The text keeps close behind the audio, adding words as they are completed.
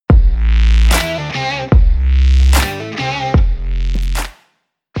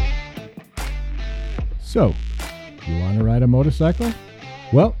So, you want to ride a motorcycle?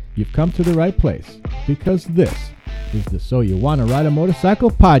 Well, you've come to the right place, because this is the So You Want to Ride a Motorcycle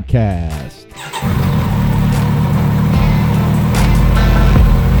podcast.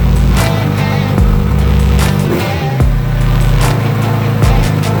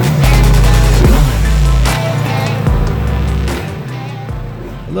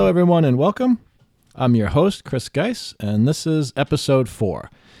 Hello, everyone, and welcome. I'm your host, Chris Geis, and this is episode 4.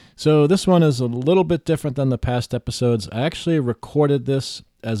 So this one is a little bit different than the past episodes. I actually recorded this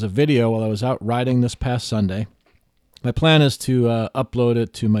as a video while I was out riding this past Sunday. My plan is to upload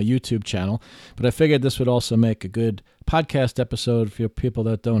it to my YouTube channel, but I figured this would also make a good podcast episode for people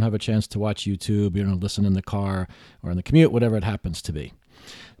that don't have a chance to watch YouTube, listen in the car or in the commute, whatever it happens to be.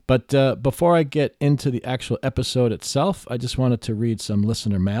 But before I get into the actual episode itself, I just wanted to read some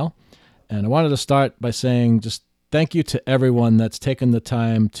listener mail. And I wanted to start by saying just thank you to everyone that's taken the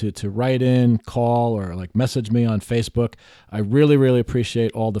time to write in, call, or message me on Facebook. I really, really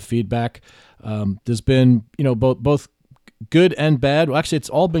appreciate all the feedback. There's been, both good and bad. Well, actually, it's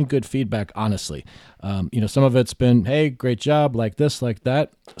all been good feedback, honestly. Some of it's been, hey, great job, like this, like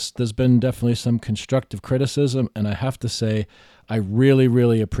that. There's been definitely some constructive criticism, and I have to say, I really,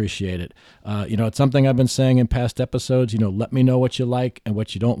 really appreciate it. It's something I've been saying in past episodes, let me know what you like and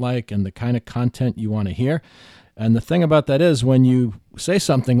what you don't like and the kind of content you want to hear. And the thing about that is when you say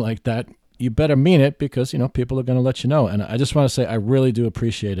something like that, you better mean it because, people are going to let you know. And I just want to say I really do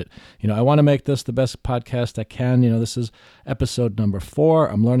appreciate it. I want to make this the best podcast I can. This is episode number 4.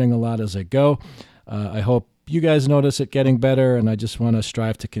 I'm learning a lot as I go. I hope you guys notice it getting better, and I just want to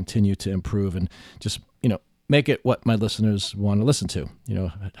strive to continue to improve and just, make it what my listeners want to listen to,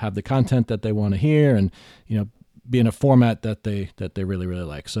 have the content that they want to hear and, be in a format that they really, really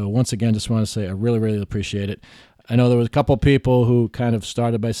like. So once again, just want to say I really, really appreciate it. I know there was a couple people who kind of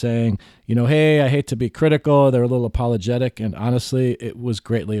started by saying, hey, I hate to be critical. They're a little apologetic. And honestly, it was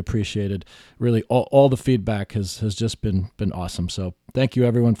greatly appreciated. Really, all the feedback has just been awesome. So thank you,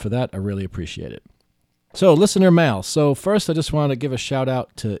 everyone, for that. I really appreciate it. So listener mail. So first, I just want to give a shout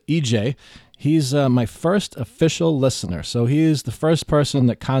out to EJ. He's my first official listener. So he's the first person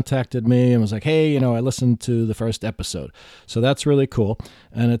that contacted me and was like, hey, I listened to the first episode. So that's really cool.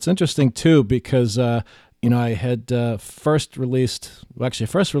 And it's interesting, too, because, I had first released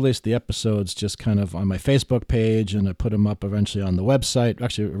the episodes just kind of on my Facebook page, and I put them up eventually on the website.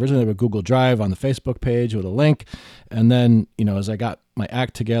 Actually, originally with Google Drive on the Facebook page with a link. And then, as I got my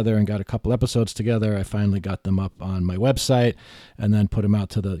act together and got a couple episodes together, I finally got them up on my website and then put them out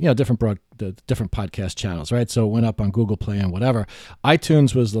to the different podcast channels, right? So it went up on Google Play and whatever.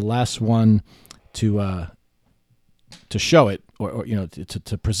 iTunes was the last one to show it or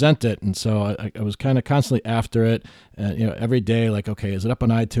to present it. And so I was kind of constantly after it and, every day, okay, is it up on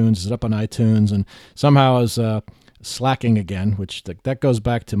iTunes? Is it up on iTunes? And somehow I was slacking again, which that goes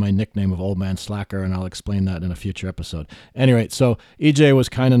back to my nickname of Old Man Slacker, and I'll explain that in a future episode. Anyway, so EJ was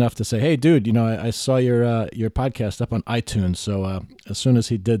kind enough to say, hey, dude, I saw your podcast up on iTunes. So as soon as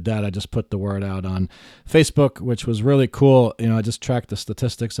he did that, I just put the word out on Facebook, which was really cool. I just tracked the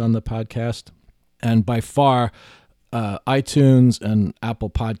statistics on the podcast, and by far, iTunes and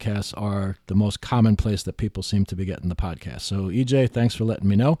Apple Podcasts are the most common place that people seem to be getting the podcast. So EJ, thanks for letting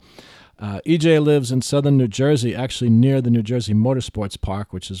me know. EJ lives in southern New Jersey, actually near the New Jersey Motorsports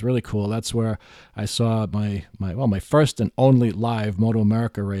Park, which is really cool. That's where I saw my first and only live Moto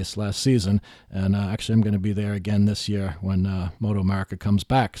America race last season. And actually I'm going to be there again this year when Moto America comes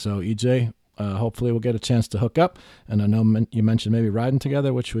back. So EJ, hopefully we'll get a chance to hook up. And I know you mentioned maybe riding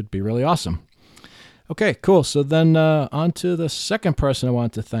together, which would be really awesome. Okay, cool. So then on to the second person I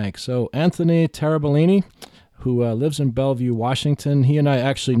want to thank. So Anthony Terabellini, who lives in Bellevue, Washington. He and I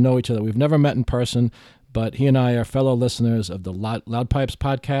actually know each other. We've never met in person, but he and I are fellow listeners of the Loud Pipes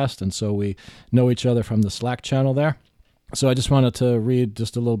podcast, and so we know each other from the Slack channel there. So I just wanted to read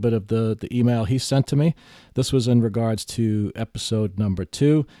just a little bit of the email he sent to me. This was in regards to episode number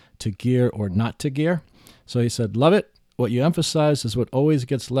 2, To Gear or Not to Gear. So he said, love it. What you emphasize is what always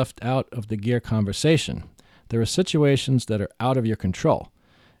gets left out of the gear conversation. There are situations that are out of your control.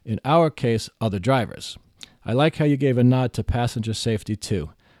 In our case, other drivers. I like how you gave a nod to passenger safety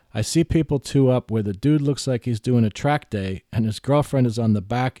too. I see people too up where the dude looks like he's doing a track day and his girlfriend is on the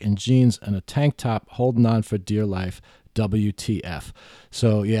back in jeans and a tank top holding on for dear life. WTF.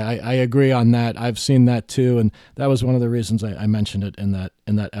 So yeah, I agree on that. I've seen that too, and that was one of the reasons I mentioned it in that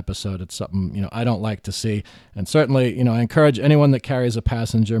episode. It's something I don't like to see, and certainly I encourage anyone that carries a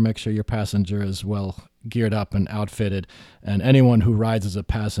passenger, make sure your passenger is well geared up and outfitted, and anyone who rides as a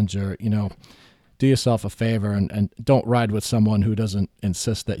passenger, do yourself a favor and don't ride with someone who doesn't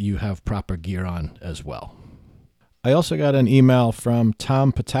insist that you have proper gear on as well. I also got an email from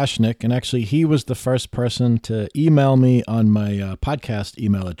Tom Potashnik, and actually he was the first person to email me on my podcast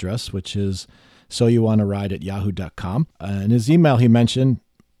email address, which is soyouwantaride@yahoo.com. In his email he mentioned,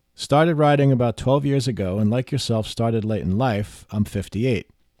 started riding about 12 years ago, and like yourself, started late in life. I'm 58.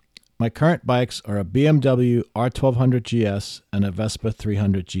 My current bikes are a BMW R1200 GS and a Vespa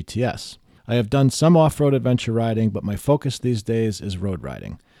 300 GTS. I have done some off-road adventure riding, but my focus these days is road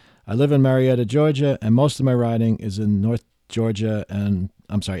riding. I live in Marietta, Georgia, and most of my riding is in the North Georgia and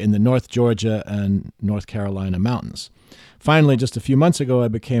North Carolina mountains. Finally, just a few months ago, I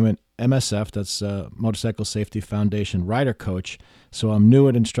became an MSF, that's Motorcycle Safety Foundation rider coach, so I'm new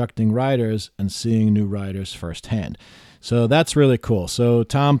at instructing riders and seeing new riders firsthand. So that's really cool. So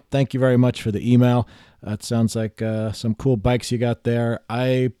Tom, thank you very much for the email. That sounds like some cool bikes you got there.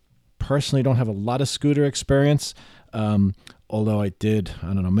 I personally don't have a lot of scooter experience, although I did,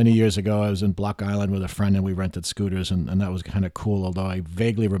 many years ago, I was in Block Island with a friend and we rented scooters, and that was kind of cool, although I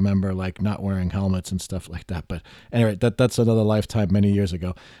vaguely remember not wearing helmets and stuff like that. But anyway, that's another lifetime many years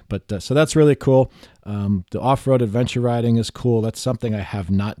ago. But so that's really cool. The off-road adventure riding is cool. That's something I have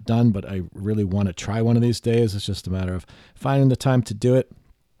not done, but I really want to try one of these days. It's just a matter of finding the time to do it.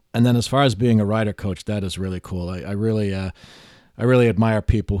 And then as far as being a rider coach, that is really cool. I really admire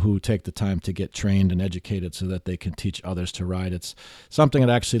people who take the time to get trained and educated so that they can teach others to ride. It's something I'd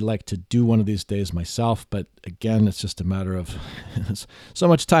actually like to do one of these days myself, but again, it's just a matter of so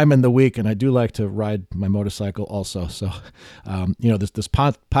much time in the week, and I do like to ride my motorcycle also. So, this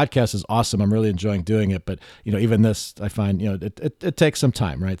podcast is awesome. I'm really enjoying doing it, but even this, I find it takes some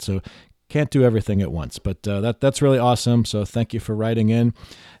time, right? So, can't do everything at once, but that's really awesome. So, thank you for writing in.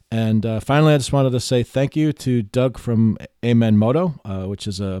 And finally, I just wanted to say thank you to Doug from Amen Moto, which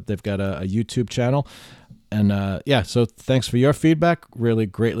is they've got a YouTube channel. And so thanks for your feedback. Really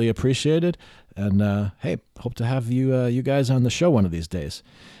greatly appreciated. And hey, hope to have you guys on the show one of these days.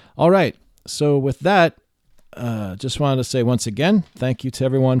 All right. So with that, just wanted to say once again, thank you to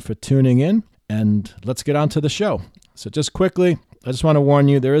everyone for tuning in. And let's get on to the show. So just quickly, I just want to warn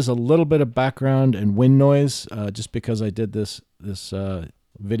you, there is a little bit of background and wind noise just because I did this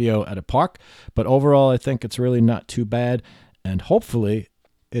video at a park, but overall I think it's really not too bad, and hopefully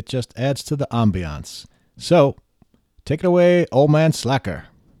it just adds to the ambiance. So take it away, Old Man Slacker.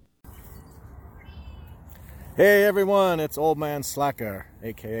 Hey everyone, it's Old Man Slacker,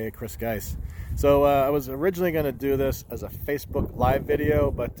 aka Chris Geis. So I was originally going to do this as a Facebook live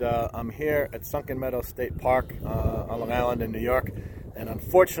video, but I'm here at Sunken Meadow State Park on Long Island in New York, and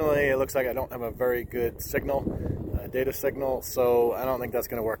unfortunately it looks like I don't have a very good data signal, so I don't think that's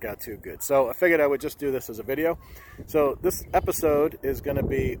going to work out too good. So I figured I would just do this as a video. So this episode is going to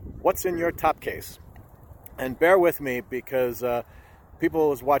be what's in your top case, and bear with me because people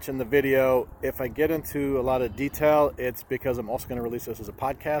was watching the video. If I get into a lot of detail, it's because I'm also going to release this as a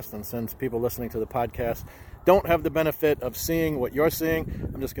podcast, and since people listening to the podcast don't have the benefit of seeing what you're seeing,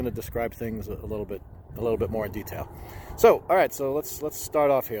 I'm just going to describe things a little bit more in detail. So, all right, so let's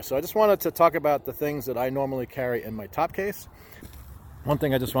start off here. So I just wanted to talk about the things that I normally carry in my top case. One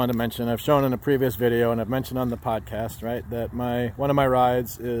thing I just wanted to mention, I've shown in a previous video and I've mentioned on the podcast, right, that one of my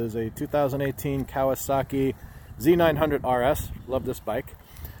rides is a 2018 Kawasaki Z900 RS. Love this bike.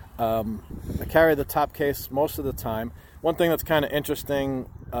 I carry the top case most of the time. One thing that's kind of interesting,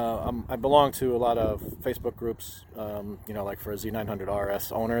 I belong to a lot of Facebook groups, like for Z900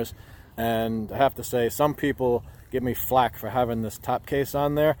 RS owners, and I have to say some people give me flack for having this top case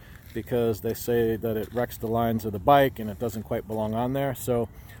on there because they say that it wrecks the lines of the bike and it doesn't quite belong on there. So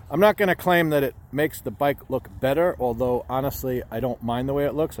I'm not going to claim that it makes the bike look better, although honestly I don't mind the way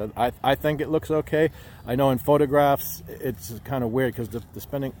it looks. I think it looks okay. I know in photographs it's kind of weird because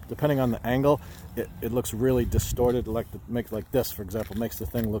depending on the angle, it looks really distorted. Makes like this, for example, makes the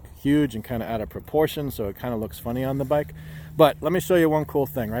thing look huge and kind of out of proportion, so it kind of looks funny on the bike. But let me show you one cool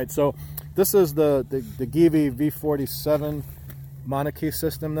thing, right? So this is the Givi V47 monokey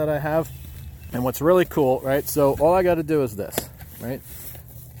system that I have, and what's really cool, right? So all I got to do is this, right?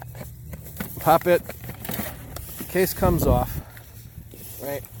 Pop it, the case comes off,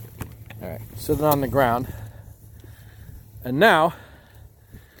 right? All right, sit it on the ground, and now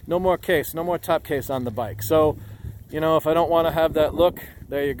no more case, no more top case on the bike. So, if I don't want to have that look,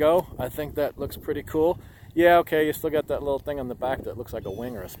 there you go. I think that looks pretty cool. Yeah, okay, you still got that little thing on the back that looks like a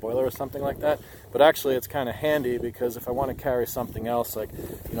wing or a spoiler or something like that. But actually, it's kind of handy because if I want to carry something else, like,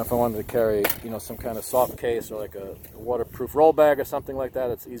 if I wanted to carry, some kind of soft case or like a waterproof roll bag or something like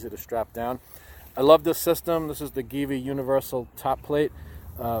that, it's easy to strap down. I love this system. This is the Givi Universal Top Plate.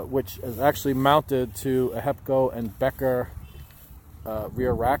 which is actually mounted to a Hepco and Becker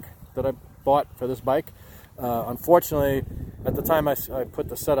rear rack that I bought for this bike. Unfortunately, at the time I put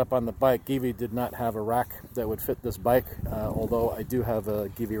the setup on the bike, Givi did not have a rack that would fit this bike, although I do have a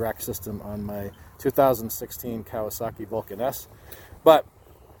Givi rack system on my 2016 Kawasaki Vulcan S. But,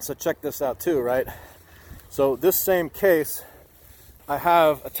 so check this out too, right? So this same case, I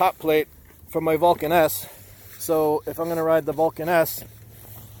have a top plate for my Vulcan S. So if I'm going to ride the Vulcan S,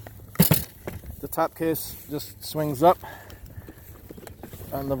 the top case just swings up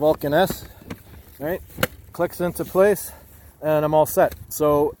on the Vulcan S, right? Clicks into place, and I'm all set.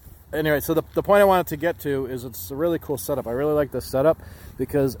 So anyway, so the point I wanted to get to is it's a really cool setup. I really like this setup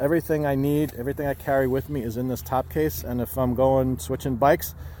because everything I need, everything I carry with me is in this top case, and if I'm going switching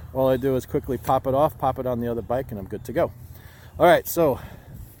bikes, all I do is quickly pop it off, pop it on the other bike, and I'm good to go. All right, so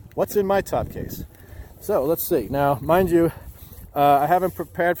what's in my top case? So let's see. Now, mind you, I haven't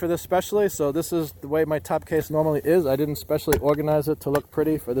prepared for this specially, so this is the way my top case normally is. I didn't specially organize it to look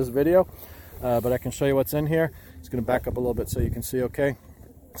pretty for this video. But I can show you what's in here. It's going to back up a little bit so you can see okay.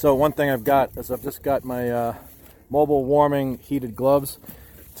 So one thing I've got is I've just got my mobile warming heated gloves.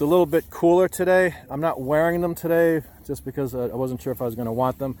 It's a little bit cooler today. I'm not wearing them today just because I wasn't sure if I was going to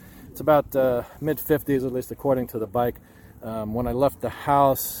want them. It's about mid-50s, at least according to the bike. When I left the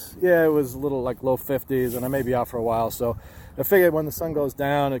house, yeah, it was a little like low 50s, and I may be out for a while. So I figured when the sun goes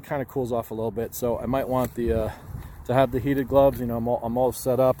down, it kind of cools off a little bit. So I might want to have the heated gloves. You know, I'm all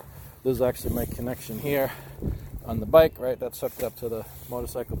set up. This is actually my connection here on the bike, right? That's hooked up to the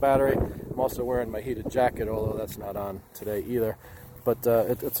motorcycle battery. I'm also wearing my heated jacket, although that's not on today either. But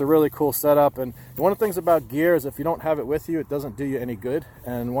it's a really cool setup. And one of the things about gear is if you don't have it with you, it doesn't do you any good.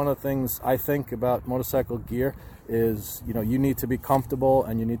 And one of the things I think about motorcycle gear is, you know, you need to be comfortable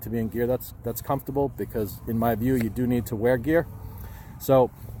and you need to be in gear that's comfortable, because in my view, you do need to wear gear.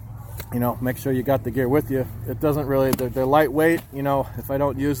 So, you know, make sure you got the gear with you. It doesn't really, they're lightweight, you know, if I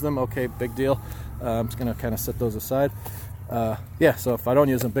don't use them, okay, big deal. I'm just going to kind of set those aside. Yeah, so if I don't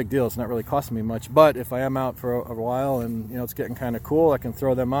use them, big deal. It's not really costing me much. But if I am out for a while and, you know, it's getting kind of cool, I can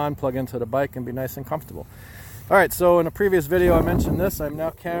throw them on, plug into the bike, and be nice and comfortable. All right, so in a previous video I mentioned this. I'm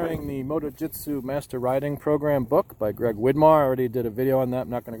now carrying the Moto-Jitsu Master Riding Program book by Greg Widmar. I already did a video on that. I'm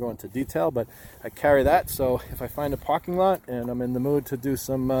not going to go into detail, but I carry that. So if I find a parking lot and I'm in the mood to do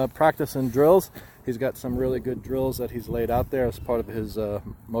some practice and drills, he's got some really good drills that he's laid out there as part of his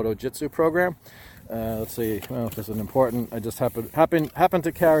Moto-Jitsu program. Let's see, well, if there's an important, I just happen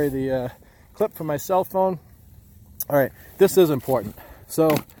to carry the clip from my cell phone. All right, this is important.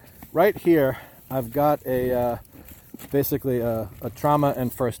 So right here, I've got basically a trauma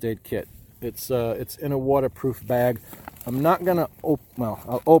and first aid kit. It's in a waterproof bag. I'm not gonna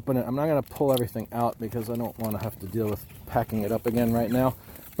I'll open it. I'm not gonna pull everything out because I don't want to have to deal with packing it up again right now.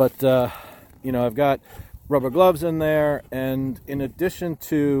 But you know, I've got rubber gloves in there, and in addition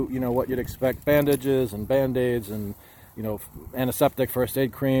to, you know, what you'd expect, bandages and band-aids and, you know, antiseptic, first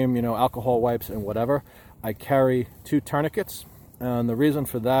aid cream, you know, alcohol wipes and whatever, I carry 2 tourniquets. And the reason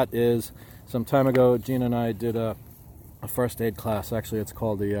for that is, some time ago, Gina and I did a first aid class. Actually, it's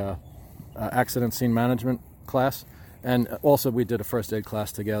called the accident scene management class. And also we did a first aid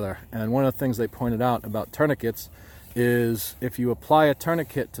class together. And one of the things they pointed out about tourniquets is if you apply a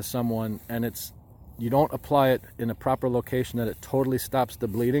tourniquet to someone and you don't apply it in a proper location that it totally stops the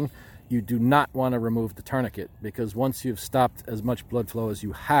bleeding, you do not want to remove the tourniquet, because once you've stopped as much blood flow as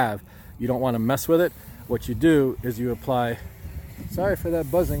you have, you don't want to mess with it. What you do is you apply, sorry for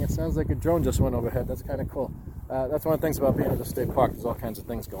that buzzing, it sounds like a drone just went overhead. That's kind of cool. That's one of the things about being at the state park. There's all kinds of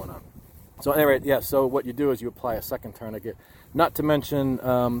things going on. So anyway, yeah, so what you do is you apply a second tourniquet. Not to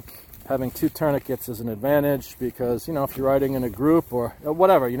mention having 2 tourniquets is an advantage, because, you know, if you're riding in a group or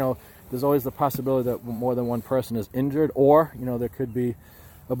whatever, you know, there's always the possibility that more than one person is injured, or, you know, there could be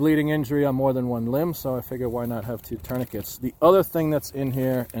a bleeding injury on more than one limb. So I figure, why not have 2 tourniquets? The other thing that's in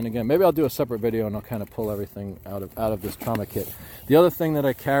here, and again, maybe I'll do a separate video and I'll kind of pull everything out of this trauma kit. The other thing that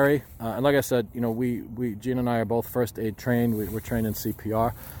I carry, and like I said, you know, Gene and I are both first aid trained. We're trained in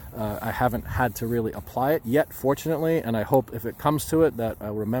CPR. I haven't had to really apply it yet, fortunately, and I hope if it comes to it that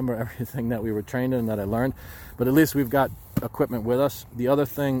I'll remember everything that we were trained in and that I learned. But at least we've got equipment with us. The other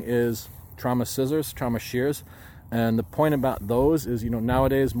thing is trauma scissors, trauma shears. And the point about those is, you know,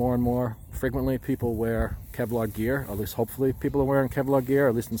 nowadays more and more frequently people wear Kevlar gear, or at least hopefully people are wearing Kevlar gear,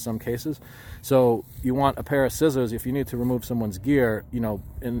 at least in some cases. So you want a pair of scissors if you need to remove someone's gear. You know,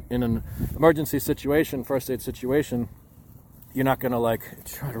 in an emergency situation, first aid situation, you're not going to like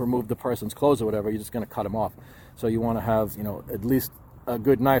try to remove the person's clothes or whatever. You're just going to cut them off. So you want to have, you know, at least a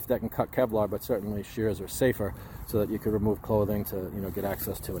good knife that can cut Kevlar, but certainly shears are safer. so that you could remove clothing to, get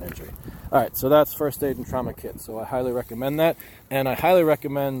access to an injury. All right, so that's first aid and trauma kit. So I highly recommend that, and I highly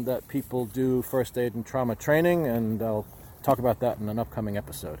recommend that people do first aid and trauma training, and I'll talk about that in an upcoming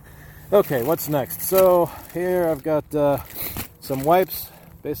episode. Okay, what's next? So here I've got some wipes,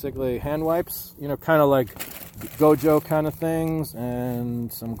 basically hand wipes, kind of like Gojo kind of things,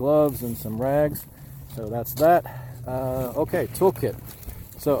 and some gloves and some rags. So that's that. Okay, toolkit.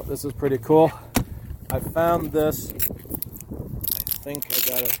 So this is pretty cool. I found this, I think I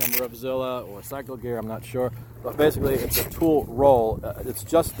got it from Revzilla or Cycle Gear, I'm not sure. But basically it's a tool roll. It's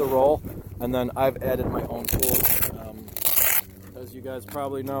just the roll, and then I've added my own tools. As you guys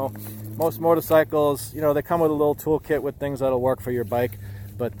probably know, most motorcycles, they come with a little toolkit with things that'll work for your bike,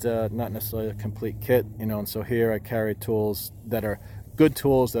 but not necessarily a complete kit, and so here I carry tools that are good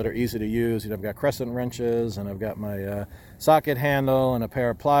tools that are easy to use. I've got crescent wrenches, and I've got my socket handle and a pair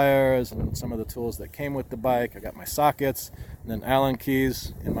of pliers and some of the tools that came with the bike. I got my sockets, and then Allen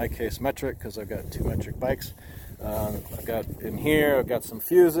keys, in my case metric, because I've got 2 metric bikes. I've got in here, I've got some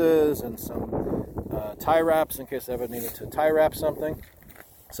fuses and some tie wraps in case I ever needed to tie wrap something.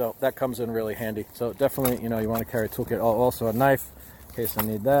 So that comes in really handy. So definitely, you want to carry a toolkit. Also a knife in case I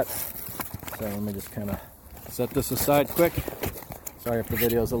need that. So let me just kind of set this aside quick. Sorry if the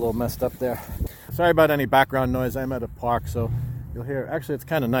video is a little messed up there. Sorry about any background noise. I'm at a park, so you'll hear, actually it's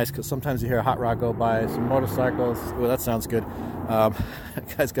kind of nice because sometimes you hear a hot rod go by, some motorcycles. Oh, that sounds good.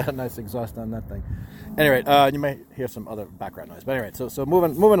 Guy's got a nice exhaust on that thing. Anyway, you may hear some other background noise. But anyway, so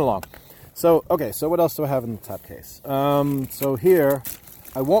moving along. So, okay, so what else do I have in the top case? So here,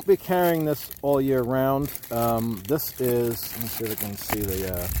 I won't be carrying this all year round. This is, let me see if I can see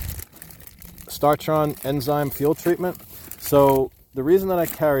the Startron enzyme fuel treatment. So the reason that I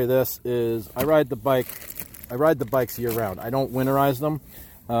carry this is I ride the bikes year round. I don't winterize them.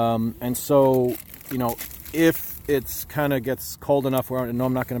 And so, if it's kind of gets cold enough where I know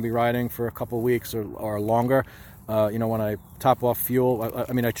I'm not going to be riding for a couple weeks or longer, when I top off fuel,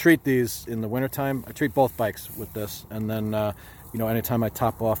 I treat these in the wintertime. I treat both bikes with this. And then, anytime I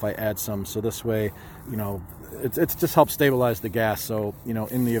top off, I add some. So this way, it just helps stabilize the gas. So,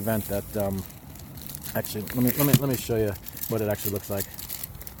 in the event that, actually, let me show you what it actually looks like.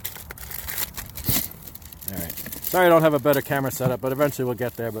 All right. Sorry I don't have a better camera setup, but eventually we'll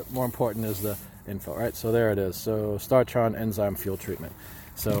get there. But more important is the info, right? So there it is. So Startron enzyme fuel treatment.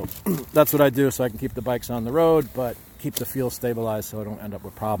 So that's what I do so I can keep the bikes on the road, but keep the fuel stabilized so I don't end up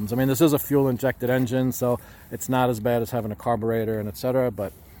with problems. This is a fuel-injected engine, so it's not as bad as having a carburetor and etc.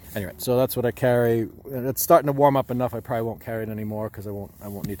 But anyway, so that's what I carry. It's starting to warm up enough. I probably won't carry it anymore because I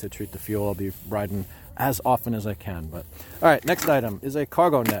won't need to treat the fuel. I'll be riding as often as I can. But all right, next item is a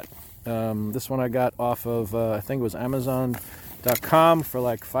cargo net. This one I got off of I think it was Amazon.com for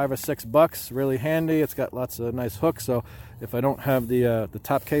like $5 or $6. Really handy. It's got lots of nice hooks, so if I don't have the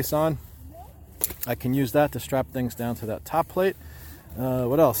top case on, I can use that to strap things down to that top plate.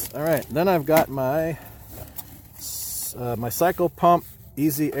 What else? All right, then I've got my my Cycle Pump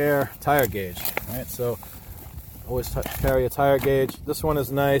Easy Air tire gauge. All right, so always carry a tire gauge. This one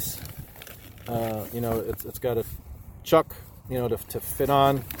is nice. It's got a chuck, to fit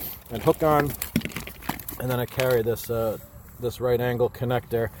on and hook on, and then I carry this this right angle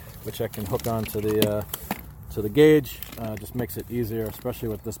connector, which I can hook on to the gauge. Just makes it easier, especially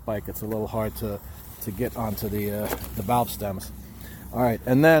with this bike. It's a little hard to get onto the valve stems. All right,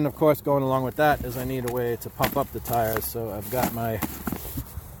 and then of course going along with that is I need a way to pump up the tires. So I've got my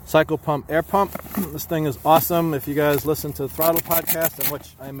Cycle Pump air pump. This thing is awesome. If you guys listen to the Throttle podcast, on which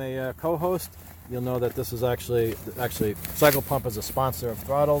I'm a co-host, you'll know that this is actually Cycle Pump is a sponsor of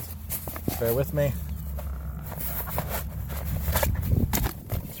Throttled. Bear with me.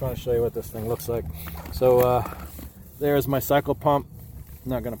 Just want to show you what this thing looks like. So there's my Cycle Pump. I'm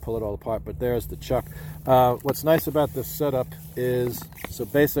not going to pull it all apart, but there's the chuck. What's nice about this setup is, so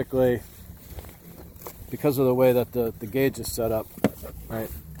basically, because of the way that the gauge is set up, right?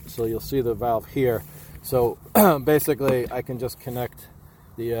 So you'll see the valve here. So basically, I can just connect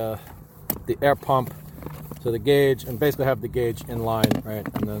the air pump to the gauge and basically have the gauge in line, right?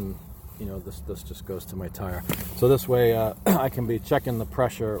 And then, this just goes to my tire. So this way, I can be checking the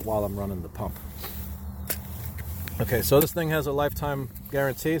pressure while I'm running the pump. Okay, so this thing has a lifetime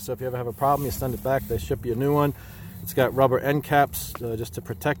guarantee. So if you ever have a problem, you send it back. They ship you a new one. It's got rubber end caps just to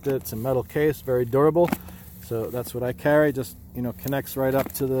protect it. It's a metal case, very durable. So that's what I carry. Just connects right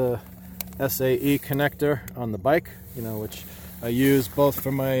up to the SAE connector on the bike. Which I use both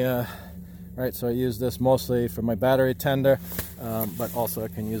for my right. So I use this mostly for my battery tender, but also I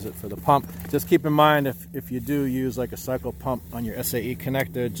can use it for the pump. Just keep in mind if you do use like a Cycle Pump on your SAE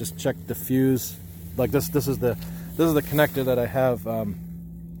connector, just check the fuse. Like this is the This is the connector that I have,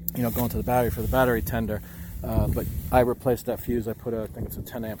 going to the battery for the battery tender. But I replaced that fuse. I put I think it's a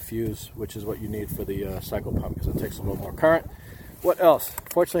 10 amp fuse, which is what you need for the cycle pump because it takes a little more current. What else?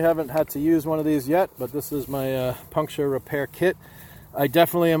 Fortunately, I haven't had to use one of these yet, but this is my puncture repair kit. I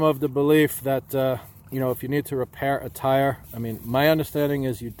definitely am of the belief that, if you need to repair a tire, my understanding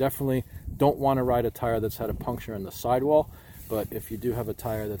is you definitely don't want to ride a tire that's had a puncture in the sidewall. But if you do have a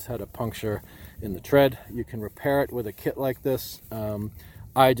tire that's had a puncture in the tread, you can repair it with a kit like this.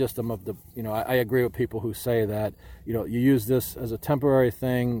 I just am of the, I agree with people who say that, you use this as a temporary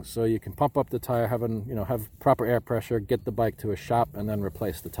thing so you can pump up the tire, have proper air pressure, get the bike to a shop, and then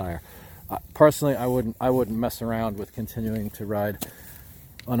replace the tire. Personally, I wouldn't mess around with continuing to ride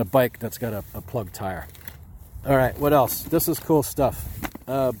on a bike that's got a plug tire. All right, what else? This is cool stuff.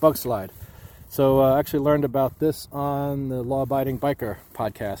 Bug slide. So I actually learned about this on the Law Abiding Biker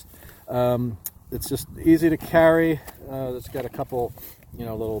podcast. It's just easy to carry. It's got a couple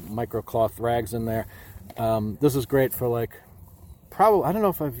little microcloth rags in there. This is great for probably, I don't know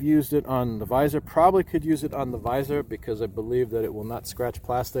if I've used it on the visor. Probably could use it on the visor because I believe that it will not scratch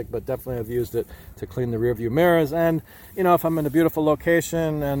plastic, but definitely I've used it to clean the rear view mirrors. And, if I'm in a beautiful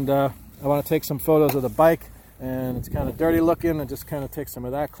location and I want to take some photos of the bike and it's kind of dirty looking, I just kind of take some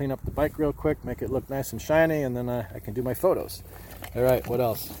of that, clean up the bike real quick, make it look nice and shiny, and then I can do my photos. All right, what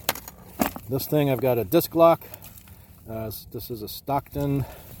else? This thing, I've got a disc lock. This is a Stockton.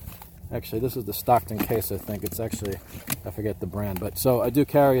 Actually, this is the Stockton case, I think. It's actually, I forget the brand. But so I do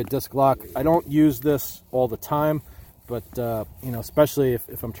carry a disc lock. I don't use this all the time, but, especially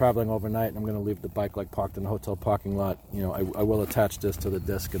if I'm traveling overnight and I'm going to leave the bike parked in the hotel parking lot, I will attach this to the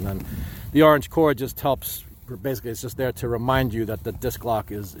disc. And then the orange cord just helps. Basically, it's just there to remind you that the disc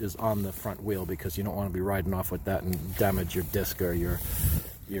lock is on the front wheel because you don't want to be riding off with that and damage your disc or your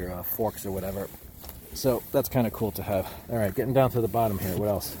forks or whatever. So that's kind of cool to have. All right, getting down to the bottom here. What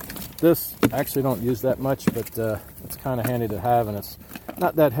else? This, I actually don't use that much, but it's kind of handy to have, and it's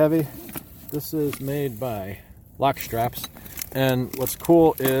not that heavy. This is made by Lock Straps, and what's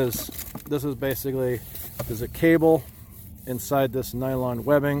cool is this is basically, there's a cable inside this nylon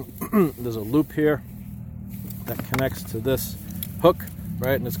webbing. There's a loop here that connects to this hook,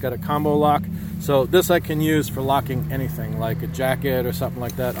 right? And it's got a combo lock. So this I can use for locking anything, like a jacket or something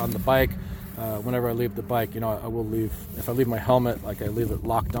like that on the bike. Whenever I leave the bike, I will leave, if I leave my helmet, I leave it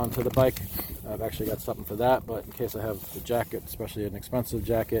locked onto the bike. I've actually got something for that, but in case I have the jacket, especially an expensive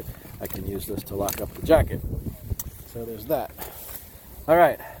jacket, I can use this to lock up the jacket. So there's that. All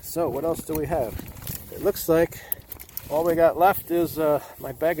right, so what else do we have? It looks like all we got left is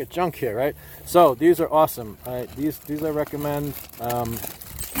my bag of junk here, right? So these are awesome. These I recommend.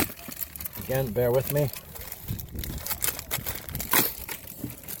 Again, bear with me.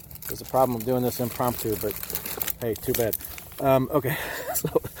 There's a problem of doing this impromptu, but hey, too bad. Okay,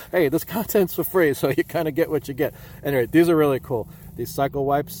 so hey, this content's for free, so you kind of get what you get. Anyway, these are really cool. These cycle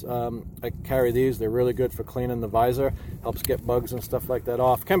wipes, I carry these. They're really good for cleaning the visor. Helps get bugs and stuff like that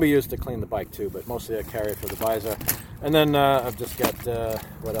off. Can be used to clean the bike too, but mostly I carry it for the visor. And then I've just got,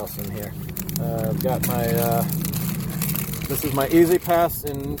 what else in here? I've got my, this is my Easy Pass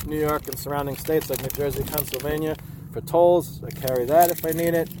in New York and surrounding states like New Jersey, Pennsylvania. For tolls, I carry that if I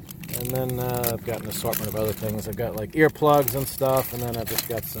need it. And then I've got an assortment of other things. I've got earplugs and stuff, and then I've just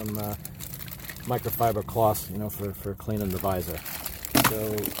got some microfiber cloths, for cleaning the visor. So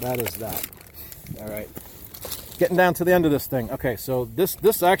that is that. All right. Getting down to the end of this thing. Okay, so this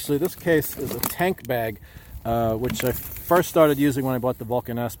case is a tank bag, which I first started using when I bought the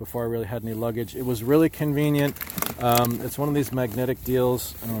Vulcan S before I really had any luggage. It was really convenient. It's one of these magnetic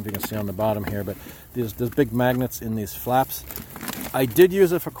deals. I don't know if you can see on the bottom here, but there's big magnets in these flaps. I did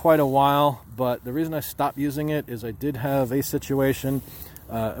use it for quite a while, but the reason I stopped using it is I did have a situation.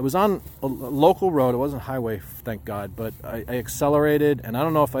 It was on a local road. It wasn't highway, thank God, but I accelerated, and I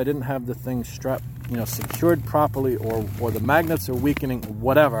don't know if I didn't have the thing strapped, secured properly, or the magnets are weakening,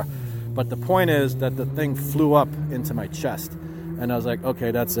 whatever. But the point is that the thing flew up into my chest, and I was like,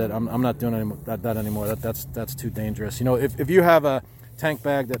 okay, that's it. I'm not doing that anymore. That's too dangerous. If you have a tank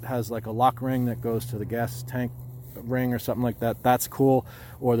bag that has a lock ring that goes to the gas tank ring or something like that, that's cool.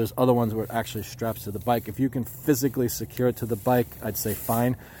 Or there's other ones where it actually straps to the bike. If you can physically secure it to the bike, I'd say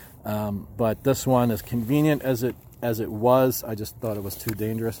fine. But this one, as convenient as it was, I just thought it was too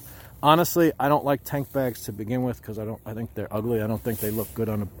dangerous. Honestly, I don't like tank bags to begin with because I think they're ugly. I don't think they look good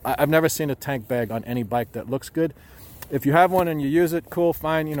on I've never seen a tank bag on any bike that looks good. If you have one and you use it, cool,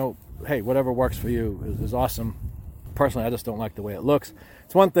 fine. Hey, whatever works for you is awesome. Personally, I just don't like the way it looks.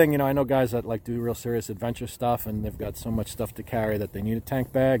 It's one thing, I know guys that do real serious adventure stuff, and they've got so much stuff to carry that they need a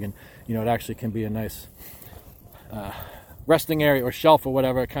tank bag, and it actually can be a nice resting area or shelf or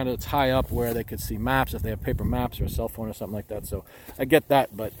whatever, kind of it's high up where they could see maps if they have paper maps or a cell phone or something like that. So I get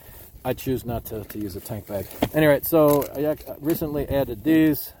that, but I choose not to use a tank bag. Anyway, so I recently added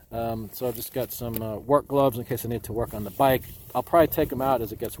these. So I've just got some work gloves in case I need to work on the bike. I'll probably take them out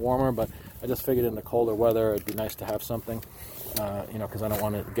as it gets warmer, but I just figured in the colder weather it'd be nice to have something, because I don't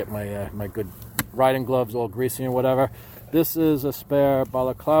want to get my my good riding gloves all greasy or whatever. This is a spare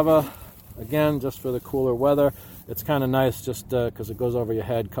balaclava, again, just for the cooler weather. It's kind of nice just because it goes over your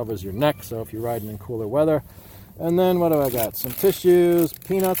head, covers your neck, so if you're riding in cooler weather. And then what do I got? Some tissues,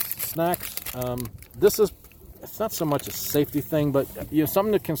 peanuts, snacks. It's not so much a safety thing, but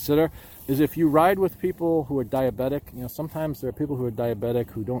something to consider is if you ride with people who are diabetic, sometimes there are people who are diabetic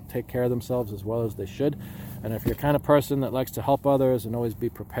who don't take care of themselves as well as they should. And if you're the kind of person that likes to help others and always be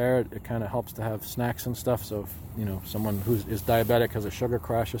prepared, it kind of helps to have snacks and stuff. So if someone who is diabetic has a sugar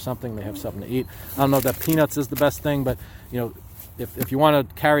crash or something, they have something to eat. I don't know if that peanuts is the best thing, but if you want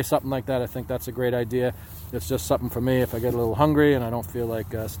to carry something like that, I think that's a great idea. It's just something for me if I get a little hungry and I don't feel like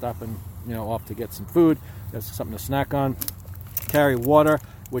stopping off to get some food. That's something to snack on. Carry water,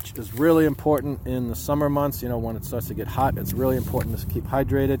 which is really important in the summer months. When it starts to get hot, it's really important to keep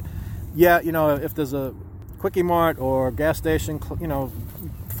hydrated. Yeah, if there's a Quickie Mart or gas station,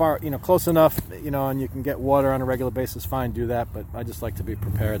 far, close enough, and you can get water on a regular basis, fine, do that. But I just like to be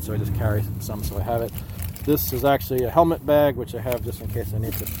prepared, so I just carry some so I have it. This is actually a helmet bag, which I have just in case I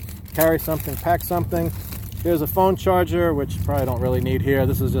need to carry something, pack something. Here's a phone charger, which probably don't really need here.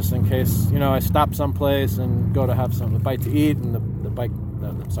 This is just in case, I stop someplace and go to have a bite to eat, and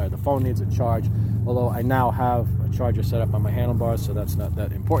the phone needs a charge. Although I now have a charger set up on my handlebars, so that's not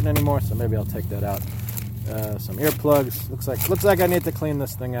that important anymore. So maybe I'll take that out. Some earplugs. Looks like I need to clean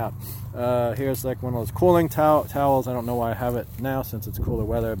this thing out. Here's like one of those cooling towels. I don't know why I have it now since it's cooler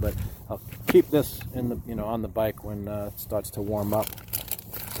weather, but I'll keep this in the on the bike when it starts to warm up.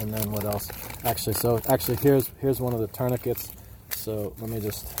 And then what else? Actually, here's one of the tourniquets. So let me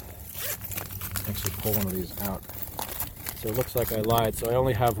just actually pull one of these out. So it looks like I lied. So I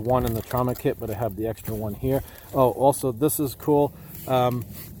only have one in the trauma kit, but I have the extra one here. Oh, also this is cool.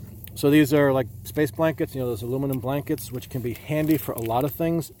 So these are like space blankets, those aluminum blankets, which can be handy for a lot of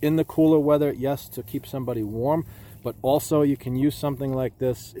things. In the cooler weather, yes, to keep somebody warm, but also you can use something like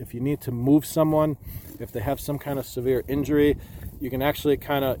this if you need to move someone, if they have some kind of severe injury. You can actually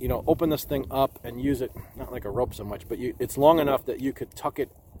kind of, open this thing up and use it, not like a rope so much, but it's long enough that you could tuck it,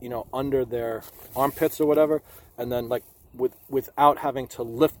 under their armpits or whatever, and then without having to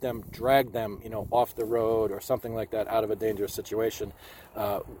lift them, drag them, off the road or something like that out of a dangerous situation,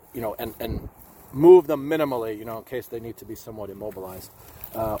 and move them minimally, in case they need to be somewhat immobilized.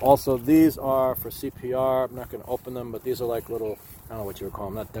 Also, these are for CPR. I'm not going to open them, but these are like little, I don't know what you would call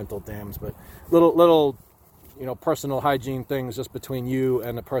them, not dental dams, but little personal hygiene things just between you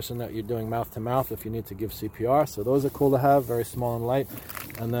and the person that you're doing mouth to mouth if you need to give CPR. So those are cool to have, very small and light.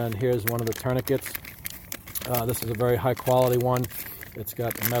 And then here's one of the tourniquets. This is a very high quality one. It's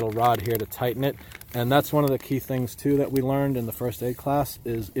got a metal rod here to tighten it. And that's one of the key things too that we learned in the first aid class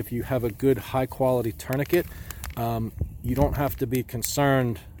is if you have a good high quality tourniquet, you don't have to be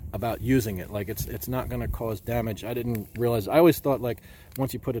concerned about using it. Like it's not going to cause damage. I didn't realize, I always thought like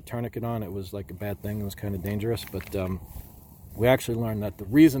once you put a tourniquet on, it was like a bad thing. It was kind of dangerous, but we actually learned that the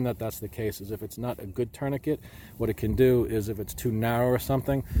reason that that's the case is if it's not a good tourniquet, what it can do is if it's too narrow or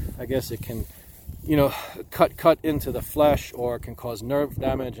something, I guess it can cut into the flesh, or it can cause nerve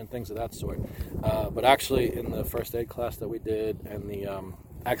damage and things of that sort. But actually in the first aid class that we did and the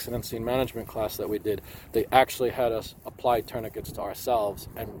accident scene management class that we did, they actually had us apply tourniquets to ourselves,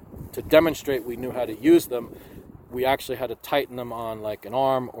 and to demonstrate we knew how to use them, we actually had to tighten them on like an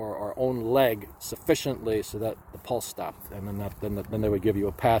arm or our own leg sufficiently so that the pulse stopped, and then they would give you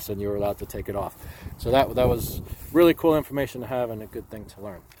a pass and you were allowed to take it off. So that was really cool information to have and a good thing to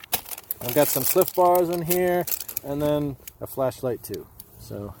learn. I've got some Cliff Bars in here, and then a flashlight too,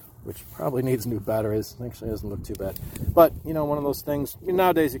 which probably needs new batteries. Actually doesn't look too bad. But, one of those things,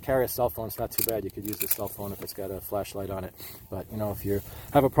 nowadays you carry a cell phone, it's not too bad. You could use a cell phone if it's got a flashlight on it. But, if you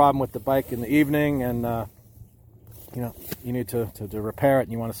have a problem with the bike in the evening and, you need to repair it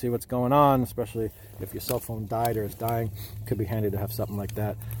and you want to see what's going on, especially if your cell phone died or is dying, it could be handy to have something like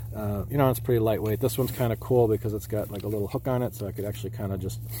that. It's pretty lightweight. This one's kind of cool because it's got like a little hook on it, so I could actually kind of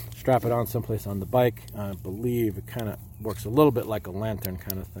just strap it on someplace on the bike. I believe it kind of works a little bit like a lantern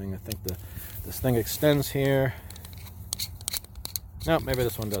kind of thing. I think this thing extends here. No, maybe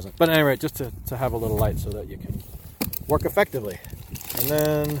this one doesn't. But anyway, just to have a little light so that you can work effectively. And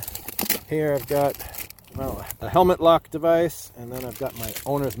then here I've got a helmet lock device, and then I've got my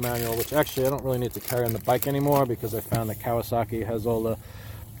owner's manual, which actually I don't really need to carry on the bike anymore because I found that Kawasaki has all the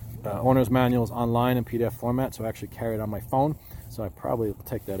owner's manuals online in PDF format, so I actually carry it on my phone. So I probably will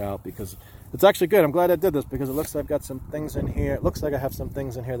take that out because it's actually good. I'm glad I did this because it looks like I've got some things in here. It looks like I have some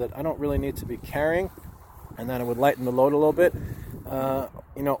things in here that I don't really need to be carrying, and then it would lighten the load a little bit.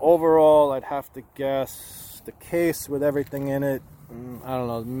 Overall, I'd have to guess the case with everything in it, I don't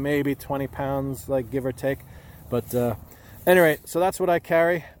know, maybe 20 pounds, like give or take. But anyway, so that's what I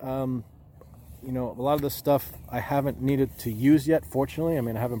carry. A lot of this stuff I haven't needed to use yet, fortunately. I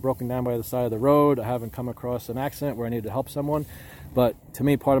mean, I haven't broken down by the side of the road. I haven't come across an accident where I need to help someone. But to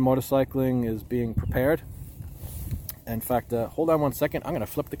me, part of motorcycling is being prepared. In fact, hold on one second. I'm going to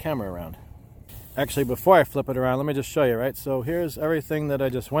flip the camera around. Actually, before I flip it around, let me just show you, right? So here's everything that I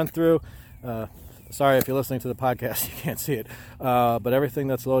just went through. Sorry if you're listening to the podcast, you can't see it. But everything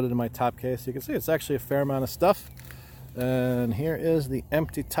that's loaded in my top case, you can see it's actually a fair amount of stuff. And here is the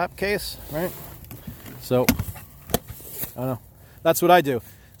empty top case, right? So, I don't know. That's what I do.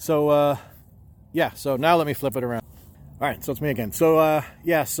 So, so now let me flip it around. All right, so it's me again. So,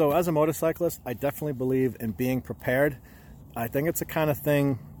 so as a motorcyclist, I definitely believe in being prepared. I think it's the kind of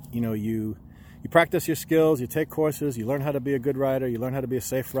thing, you practice your skills, you take courses, you learn how to be a good rider, you learn how to be a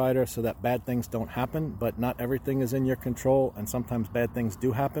safe rider so that bad things don't happen, but not everything is in your control, and sometimes bad things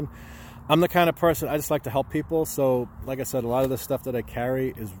do happen. I'm the kind of person, I just like to help people, so like I said, a lot of the stuff that I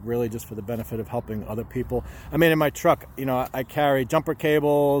carry is really just for the benefit of helping other people. I mean, in my truck, I carry jumper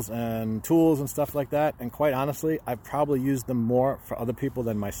cables and tools and stuff like that, and quite honestly, I've probably used them more for other people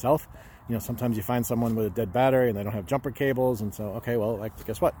than myself. Sometimes you find someone with a dead battery and they don't have jumper cables, and so, okay, well,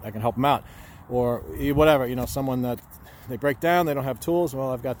 guess what? I can help them out. Or whatever, someone that they break down, they don't have tools,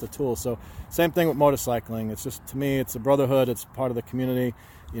 well, I've got the tools. So same thing with motorcycling. It's just, to me, it's a brotherhood. It's part of the community,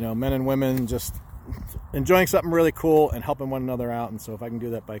 men and women just enjoying something really cool and helping one another out. And so if I can do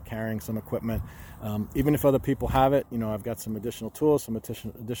that by carrying some equipment, even if other people have it, I've got some additional tools, some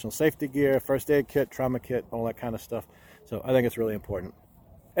additional safety gear, first aid kit, trauma kit, all that kind of stuff. So I think it's really important.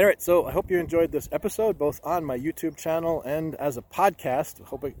 Anyway, so I hope you enjoyed this episode, both on my YouTube channel and as a podcast. I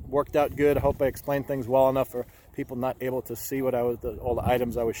hope it worked out good. I hope I explained things well enough for people not able to see what all the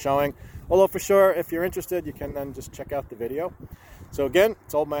items I was showing. Although for sure, if you're interested, you can then just check out the video. So again,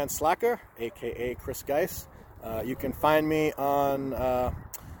 it's Old Man Slacker, aka Chris Geis. You can find me on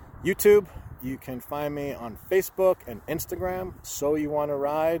YouTube. You can find me on Facebook and Instagram, So You Want to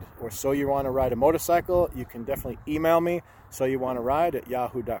Ride, or So You Want to Ride a Motorcycle. You can definitely email me,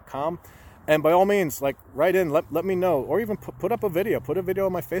 soyouwantaride@yahoo.com. And by all means, write in, let me know, or even put up a video. Put a video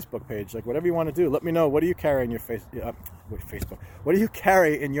on my Facebook page, whatever you want to do. Let me know, what do you carry in your Facebook? What do you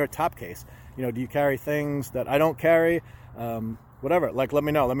carry in your top case? Do you carry things that I don't carry? Whatever, let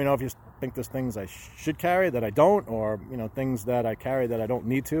me know. Let me know if you think there's things I should carry that I don't, or things that I carry that I don't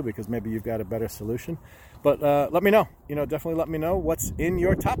need to, because maybe you've got a better solution. But let me know. Definitely let me know what's in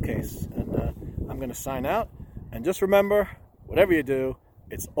your top case. And I'm going to sign out. And just remember, whatever you do,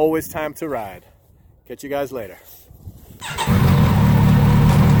 it's always time to ride. Catch you guys later.